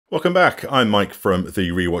Welcome back. I'm Mike from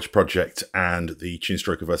the Rewatch Project and the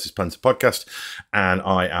ChinStroker versus Punter podcast, and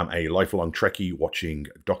I am a lifelong Trekkie watching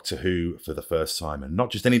Doctor Who for the first time, and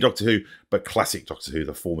not just any Doctor Who, but classic Doctor Who,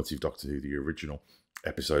 the formative Doctor Who, the original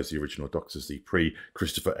episodes, the original Doctors, the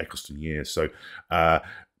pre-Christopher Eccleston years. So,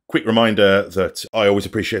 quick reminder that I always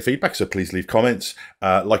appreciate feedback, so please leave comments,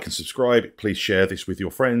 like and subscribe. Please share this with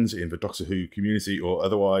your friends in the Doctor Who community or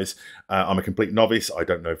otherwise. I'm a complete novice. I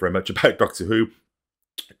don't know very much about Doctor Who.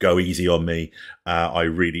 Go easy on me. I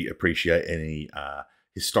really appreciate any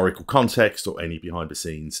historical context or any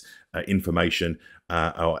behind-the-scenes information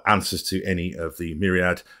or answers to any of the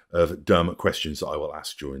myriad of dumb questions that I will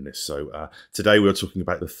ask during this. So today we're talking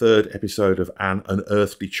about the third episode of An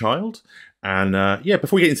Unearthly Child. And yeah,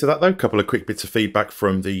 before we get into that though, a couple of quick bits of feedback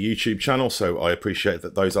from the YouTube channel. So I appreciate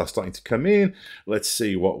that those are starting to come in. Let's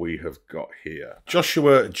see what we have got here.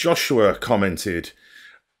 Joshua commented,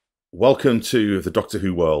 "Welcome to the Doctor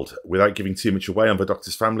Who world. Without giving too much away on the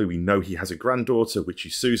Doctor's family, we know he has a granddaughter, which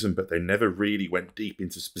is Susan, but they never really went deep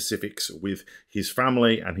into specifics with his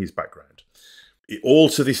family and his background. It all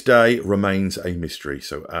to this day remains a mystery."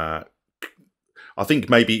 So I think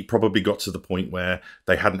maybe it probably got to the point where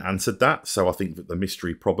they hadn't answered that. So I think that the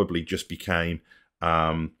mystery probably just became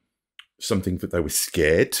something that they were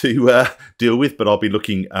scared to deal with. But I'll be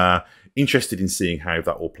looking interested in seeing how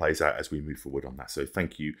that all plays out as we move forward on that. So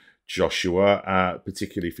thank you, Joshua,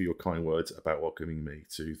 particularly for your kind words about welcoming me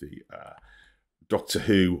to the Doctor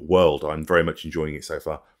Who world. I'm very much enjoying it so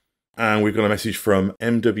far. And we've got a message from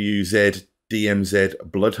MWZ DMZ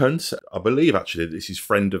Bloodhunt. I believe actually this is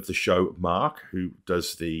friend of the show, Mark, who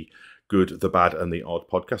does the Good, the Bad and the Odd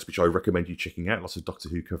podcast, which I recommend you checking out. Lots of Doctor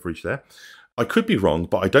Who coverage there. I could be wrong,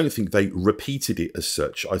 but I don't think they repeated it as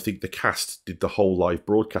such. I think the cast did the whole live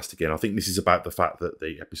broadcast again. I think this is about the fact that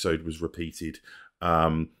the episode was repeated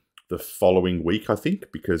the following week, I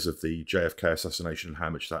think, because of the JFK assassination and how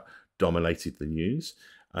much that dominated the news.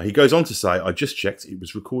 He goes on to say, "I just checked, it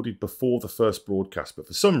was recorded before the first broadcast, but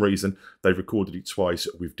for some reason they recorded it twice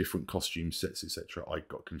with different costume sets, etc. I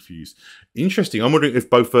got confused." Interesting. I'm wondering if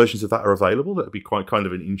both versions of that are available. That would be quite kind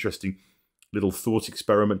of an interesting little thought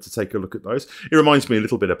experiment to take a look at those. It reminds me a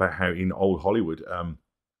little bit about how in old Hollywood,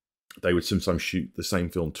 they would sometimes shoot the same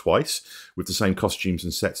film twice with the same costumes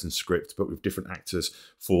and sets and script, but with different actors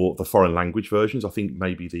for the foreign language versions. I think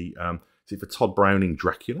maybe the is it the Todd Browning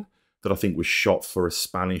Dracula that I think was shot for a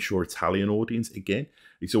Spanish or Italian audience again.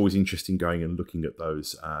 It's always interesting going and looking at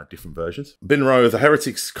those different versions. Binro the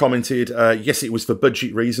Heretics commented, "Yes, it was for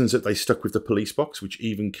budget reasons that they stuck with the police box, which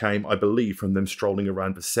even came, I believe, from them strolling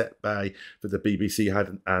around the set bay that the BBC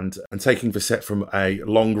had and taking the set from a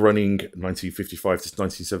long-running 1955 to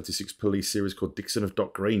 1976 police series called Dixon of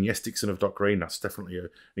Dock Green." Yes, Dixon of Dock Green. That's definitely an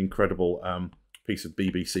incredible piece of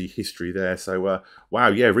BBC history there. So, wow,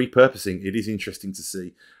 yeah, repurposing. It is interesting to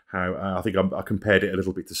see how I think I compared it a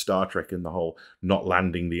little bit to Star Trek and the whole not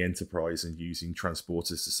landing the Enterprise and using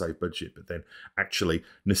transporters to save budget, but then actually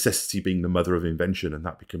necessity being the mother of invention and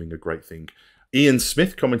that becoming a great thing. Ian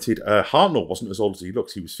Smith commented, "Hartnell wasn't as old as he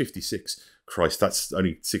looks. He was 56. Christ, that's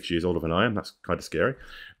only 6 years older than I am. That's kind of scary.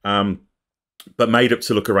 But made up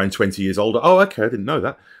to look around 20 years older." Oh, okay, I didn't know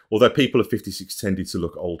that. Although people of 56 tended to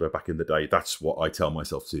look older back in the day. That's what I tell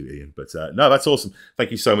myself too, Ian. But no, that's awesome.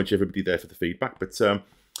 Thank you so much, everybody, there for the feedback. But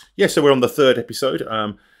yeah, so we're on the third episode.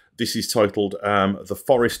 This is titled The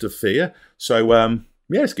Forest of Fear. So yeah,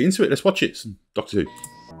 let's get into it. Let's watch it. Some Doctor Who.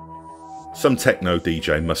 Some techno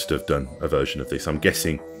DJ must have done a version of this. I'm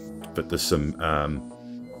guessing that there's some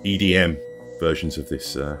EDM versions of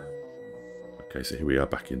this. Okay, so here we are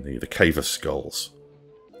back in the Cave of Skulls.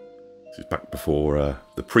 This is back before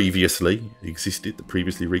the previously existed, the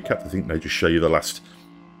previously recapped. I think they just show you the last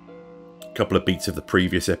couple of beats of the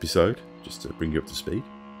previous episode, just to bring you up to speed.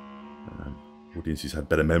 Audiences had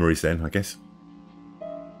better memories then, I guess.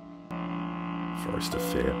 Forest of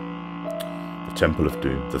Fear. The Temple of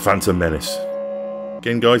Doom. The Phantom Menace.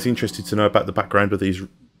 Again, guys, interested to know about the background of these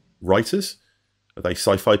writers? Are they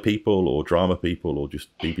sci-fi people or drama people or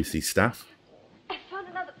just BBC staff? I found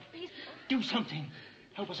another piece. Do something.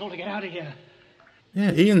 Help us all to get out of here.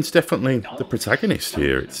 Yeah, Ian's definitely the protagonist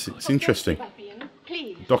here. It's interesting.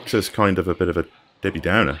 The Doctor's kind of a bit of a Debbie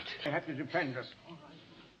Downer. I have to defend us.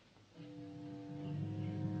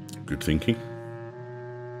 Good thinking.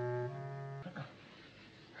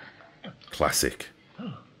 Classic.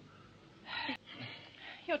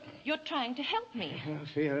 You're trying to help me.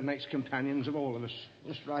 Fear makes companions of all of us.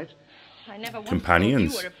 That's right. I never once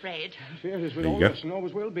Companions. thought you were afraid. Fear is with all of us and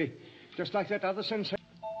always will be. Just like that other sensation.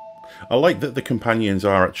 I like that the companions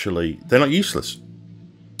are actually, they're not useless.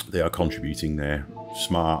 They are contributing, they're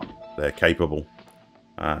smart, they're capable.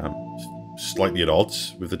 slightly at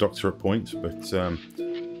odds with the Doctor at points, but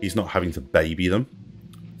he's not having to baby them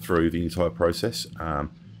through the entire process.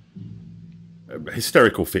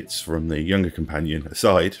 Hysterical fits from the younger companion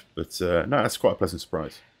aside, but no, that's quite a pleasant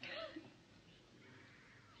surprise.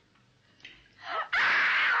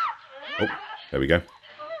 Oh, there we go.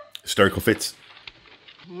 Hysterical fits.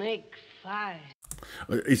 Make fire.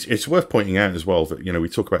 It's worth pointing out as well that, you know, we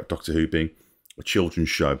talk about Doctor Who being a children's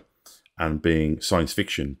show and being science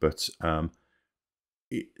fiction, but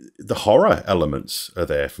the horror elements are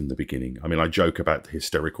there from the beginning. I mean, I joke about the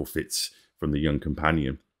hysterical fits from the young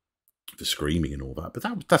companion, the screaming and all that,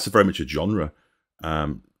 but that's very much a genre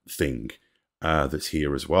thing that's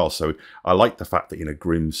here as well. So I like the fact that in a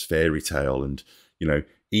Grimm's fairy tale, and, you know,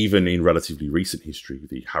 even in relatively recent history,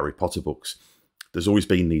 the Harry Potter books, there's always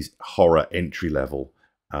been these horror entry level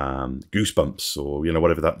goosebumps, or, you know,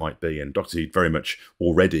 whatever that might be. And Doctor Who very much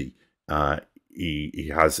already,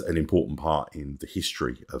 he has an important part in the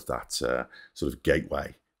history of that sort of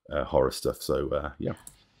gateway horror stuff. So yeah.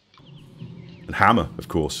 And Hammer, of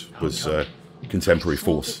course, was contemporary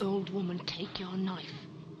force. The old woman take your knife.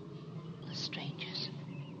 The strangers.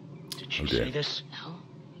 Did she say this? No,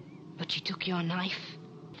 but she took your knife.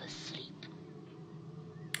 The sleep.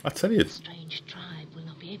 I tell you, The strange tribe will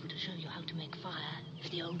not be able to show you how to make fire if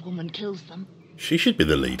the old woman kills them. she should be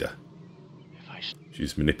the leader.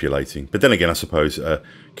 She's manipulating. But then again, I suppose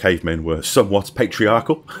cavemen were somewhat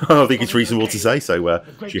patriarchal. I think it's reasonable to say. So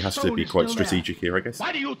she has to be quite strategic here, I guess.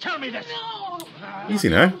 Why do you tell me this? No! Easy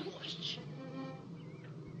now.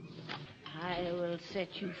 I will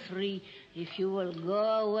set you free if you will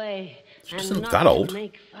go away. She doesn't and look not that old.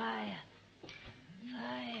 Make fire.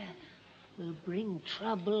 Fire will bring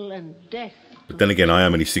trouble and death. But then again, I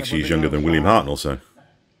am only 6 years younger than William Hartnell, so.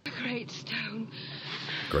 Great stone.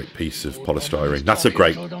 Great piece of polystyrene. That's a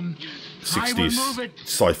great 60s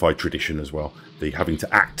sci-fi tradition as well. The having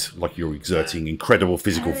to act like you're exerting incredible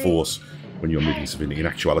physical force when you're moving something. In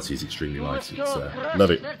actuality, is extremely nice. It's,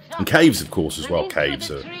 love it. And caves, of course, as well. Caves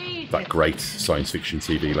are that great science fiction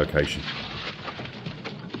TV location.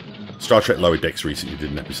 Star Trek Lower Decks recently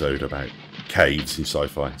did an episode about caves in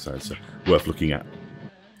sci-fi, so it's worth looking at.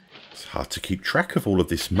 It's hard to keep track of all of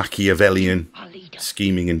this Machiavellian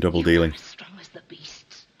scheming and double dealing.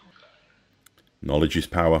 Knowledge is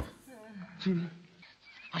power.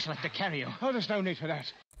 I shall have to carry you. Oh, there's no need for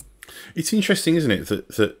that. It's interesting, isn't it,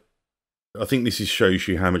 that I think this shows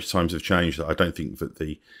you how much times have changed. That I don't think that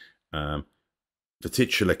the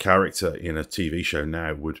titular character in a TV show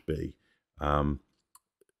now would be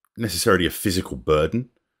necessarily a physical burden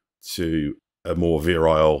to a more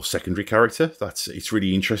virile secondary character. It's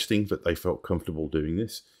really interesting that they felt comfortable doing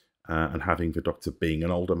this and having the Doctor being an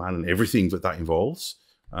older man and everything that involves.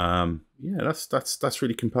 Yeah, that's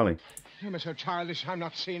really compelling. You're so childish, I'm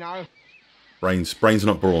not senile. Brains are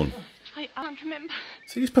not brawn. I can't remember.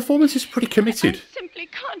 See, his performance is pretty committed. I simply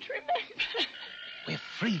can't remember. We're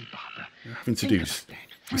free, Barbara. Having to do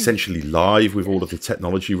essentially live with all of the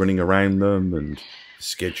technology running around them and the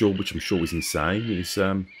schedule, which I'm sure was insane. Is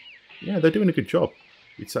yeah, they're doing a good job.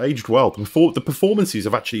 It's aged well. The performances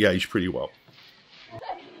have actually aged pretty well. Do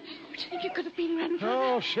you think you could have been run from?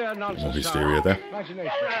 Oh, sure, nonsense. More hysteria there.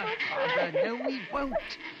 Imagination. Barbara, no, we won't.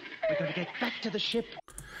 We're going to get back to the ship.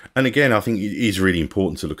 And again, I think it is really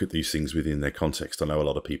important to look at these things within their context. I know a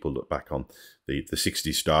lot of people look back on the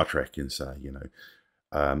 60s Star Trek and say, you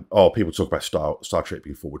know, people talk about Star Trek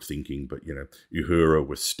being forward-thinking, but, you know, Uhura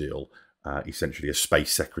was still essentially a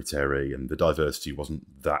space secretary, and the diversity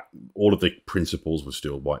wasn't that. All of the principals were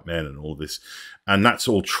still white men and all this. And that's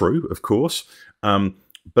all true, of course.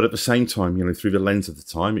 But at the same time, you know, through the lens of the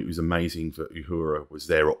time, it was amazing that Uhura was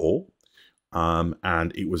there at all.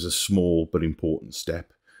 And it was a small but important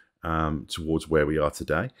step towards where we are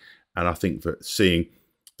today. And I think that seeing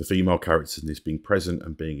the female characters in this being present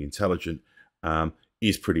and being intelligent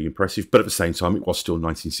is pretty impressive. But at the same time, it was still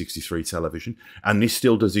 1963 television. And this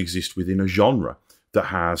still does exist within a genre that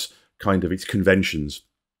has kind of its conventions.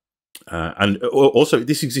 And also,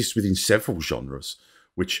 this exists within several genres,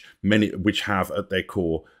 which have at their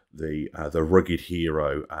core the rugged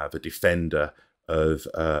hero, the defender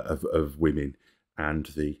of women, and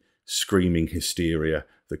the screaming hysteria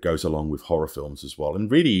that goes along with horror films as well, and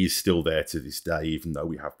really is still there to this day, even though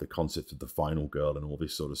we have the concept of the final girl and all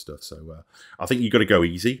this sort of stuff. So I think you've got to go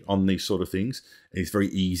easy on these sort of things. It's very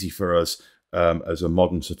easy for us as a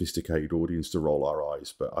modern, sophisticated audience to roll our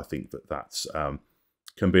eyes, but I think that's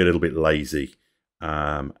can be a little bit lazy,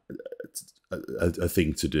 a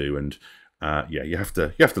thing to do, and yeah, you have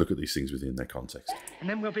to look at these things within their context. And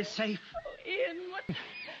then we'll be safe. Ian, what?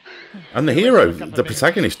 And the hero, the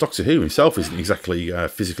protagonist, Doctor Who himself, isn't exactly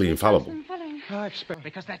physically infallible. I expect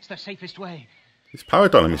because that's the safest way. This power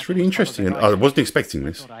dynamic's really interesting, and I wasn't expecting I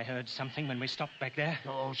this. thought I heard something when we stopped back there.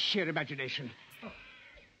 Oh, sheer imagination.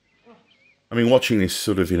 I mean, watching this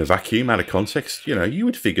sort of in a vacuum, out of context, you know, you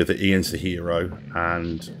would figure that Ian's the hero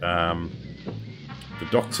and the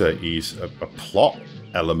Doctor is a plot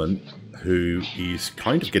element who is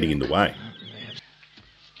kind of getting in the way.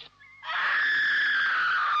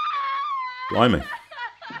 Blimey.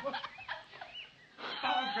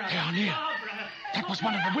 They are near. That was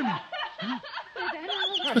one of the women.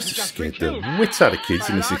 Must have scared the wits out of kids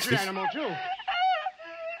in the 60s. Animal too.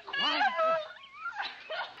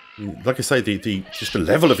 Like I say, just the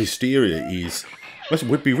level of hysteria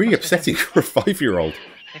would be really upsetting for a 5-year-old.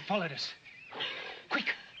 They followed us.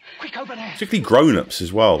 Quick, quick over there. Particularly grown-ups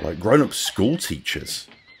as well, like grown-up school teachers.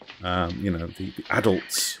 You know, the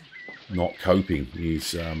adults not coping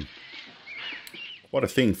is quite a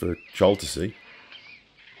thing for a child to see.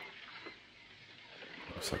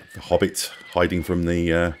 Looks like the Hobbit hiding from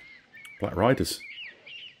the Black Riders.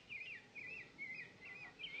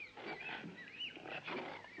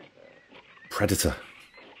 Predator.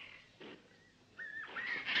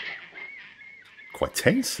 Quite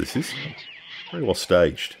tense, this is. Very well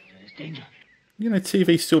staged. There's danger. You know,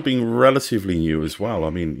 TV's still being relatively new as well.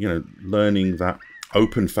 I mean, you know, learning that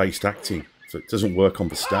open-faced acting, so it doesn't work on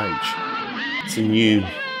the stage. It's a new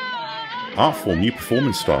art form, new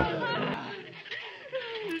performance style.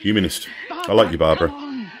 Humanist. I like you, Barbara.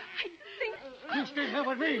 You stay here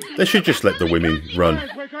with me. They should just let the women run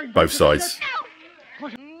both sides.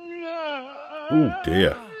 Oh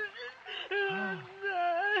dear.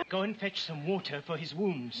 Go and fetch some water for his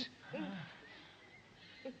wounds.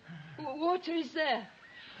 Water is there.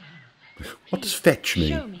 What does fetch Show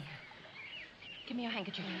mean? me. Give me your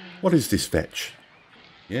handkerchief. What is this fetch?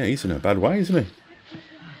 Yeah, he's in a bad way, isn't he?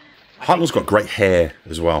 Hartnell's got great hair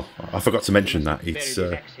as well. I forgot to mention that. It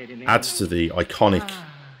adds to the iconic,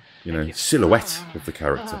 you know, silhouette of the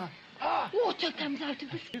character. Water comes out of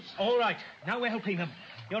the... All right, now we're helping them.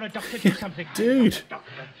 You're a doctor, do something. Dude,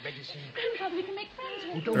 Grandfather, we can make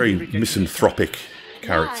friends with very misanthropic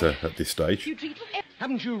character at this stage. you. Treat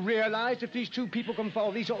Haven't you realized if these two people can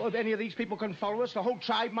follow these, or if any of these people can follow us, the whole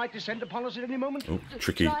tribe might descend upon us at any moment? Oh,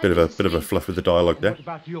 tricky. Bit of a fluff with the dialogue there. What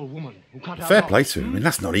about the old woman who cut our Fair arms? play to him. I mean,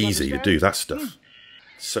 that's not easy to do that stuff.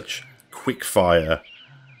 Such quick fire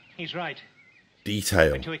He's right.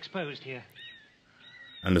 detail, We're too exposed here.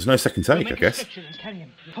 and there's no second We'll take, I make a guess. stretcher and carry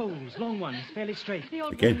him. Poles, long ones, fairly straight.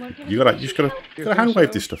 Again, you just gotta hand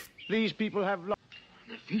wave this stuff. These people have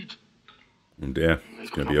Oh dear, it's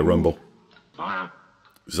going to be a rumble.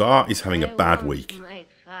 Zar is having a bad week.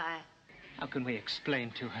 How can we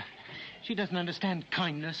explain to her? She doesn't understand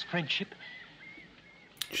kindness, friendship.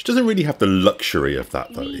 She doesn't really have the luxury of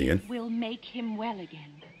that, though, We Ian. will make him well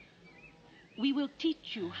again. We will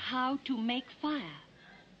teach you how to make fire.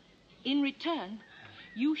 In return,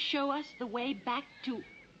 you show us the way back to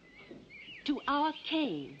our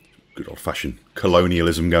cave. Good old-fashioned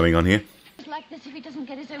colonialism going on here. It's like this if he doesn't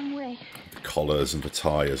get his own way. The collars and the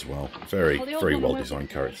tie as well. Very, very well-designed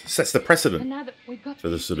character. Sets the precedent And now that we've got for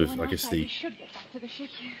the sort of, you on I our guess, side, the we should get back to the ship.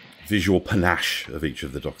 visual panache of each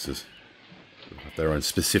of the Doctors. They have their own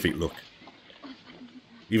specific look.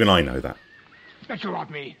 Even I know that. Let you off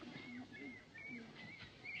me.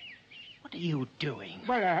 What are you doing?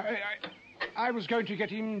 Well, I was going to get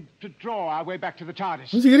him to draw our way back to the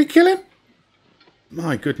TARDIS. Was he going to kill him?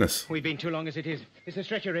 My goodness. We've been too long as it is. Is the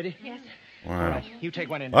stretcher ready? Yes. Wow. You take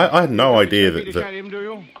one in. I had no idea Expect me that to carry him, do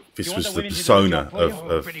you? this You was want the the women to do the persona job for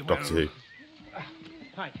you? of Pretty well. Doctor Who.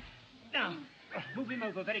 Right. Now, move him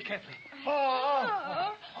over very carefully.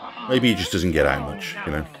 Maybe he just doesn't get out much,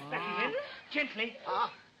 you know. Back again. Gently.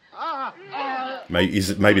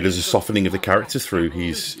 Maybe there's a softening of the character through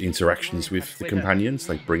his interactions with the companions.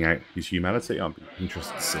 They bring out his humanity. I'm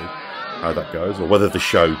interested to see how that goes, or whether the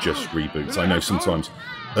show just reboots. I know sometimes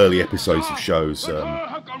early episodes of shows, you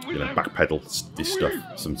know, backpedal this stuff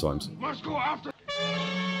sometimes. Must go after.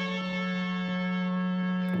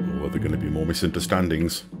 Or are there going to be more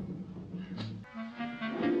misunderstandings?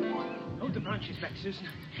 Hold the branches back, Susan.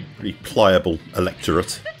 Pretty pliable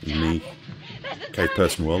electorate in the cave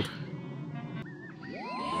person world.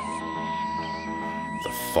 The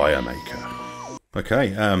Firemaker. Okay,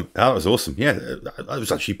 that was awesome. Yeah, that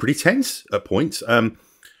was actually pretty tense at points. I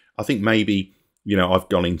think maybe, you know, I've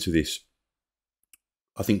gone into this,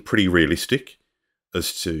 I think, pretty realistic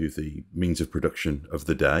as to the means of production of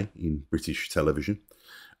the day in British television.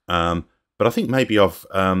 But I think maybe I've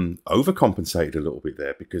overcompensated a little bit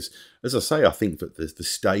there because, as I say, I think that the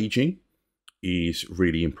staging is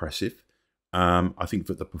really impressive. I think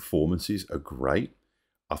that the performances are great.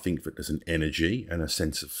 I think that there's an energy and a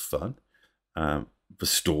sense of fun. The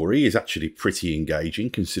story is actually pretty engaging,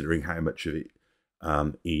 considering how much of it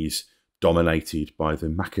is dominated by the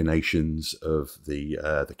machinations of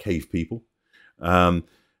the cave people.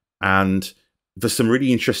 And there's some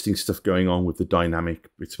really interesting stuff going on with the dynamic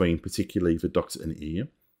between particularly the Doctor and Ian,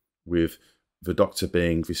 with the Doctor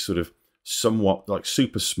being this sort of somewhat like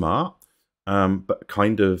super smart, but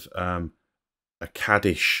kind of a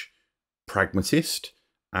caddish pragmatist,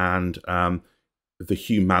 and the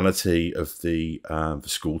humanity of the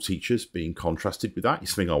school teachers being contrasted with that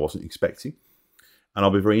is something I wasn't expecting. And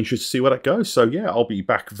I'll be very interested to see where that goes. So yeah, I'll be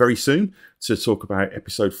back very soon to talk about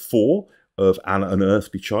episode 4 of An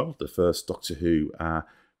Unearthly Child, the first Doctor Who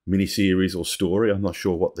miniseries or story. I'm not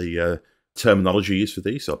sure what the terminology is for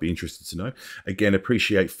these, so I'll be interested to know. Again,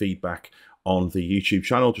 appreciate feedback on the YouTube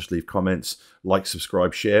channel. Just leave comments, like,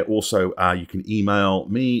 subscribe, share. Also, you can email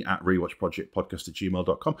me at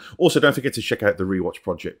rewatchprojectpodcast@gmail.com. Also, don't forget to check out the Rewatch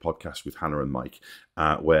Project podcast with Hannah and Mike,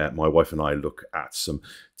 where my wife and I look at some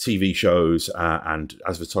TV shows and,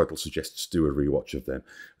 as the title suggests, do a rewatch of them.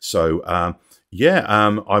 So,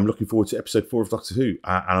 I'm looking forward to episode 4 of Doctor Who,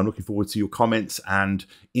 and I'm looking forward to your comments and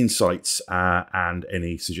insights and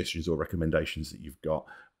any suggestions or recommendations that you've got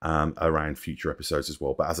around future episodes as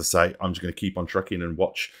well. But as I say, I'm just going to keep on trekking and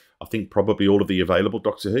watch, I think, probably all of the available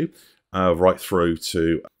Doctor Who, right through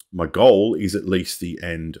to, my goal is at least the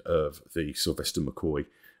end of the Sylvester McCoy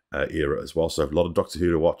era as well. So a lot of Doctor Who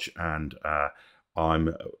to watch, and I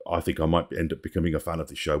think I might end up becoming a fan of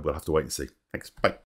the show. We'll have to wait and see. Thanks. Bye.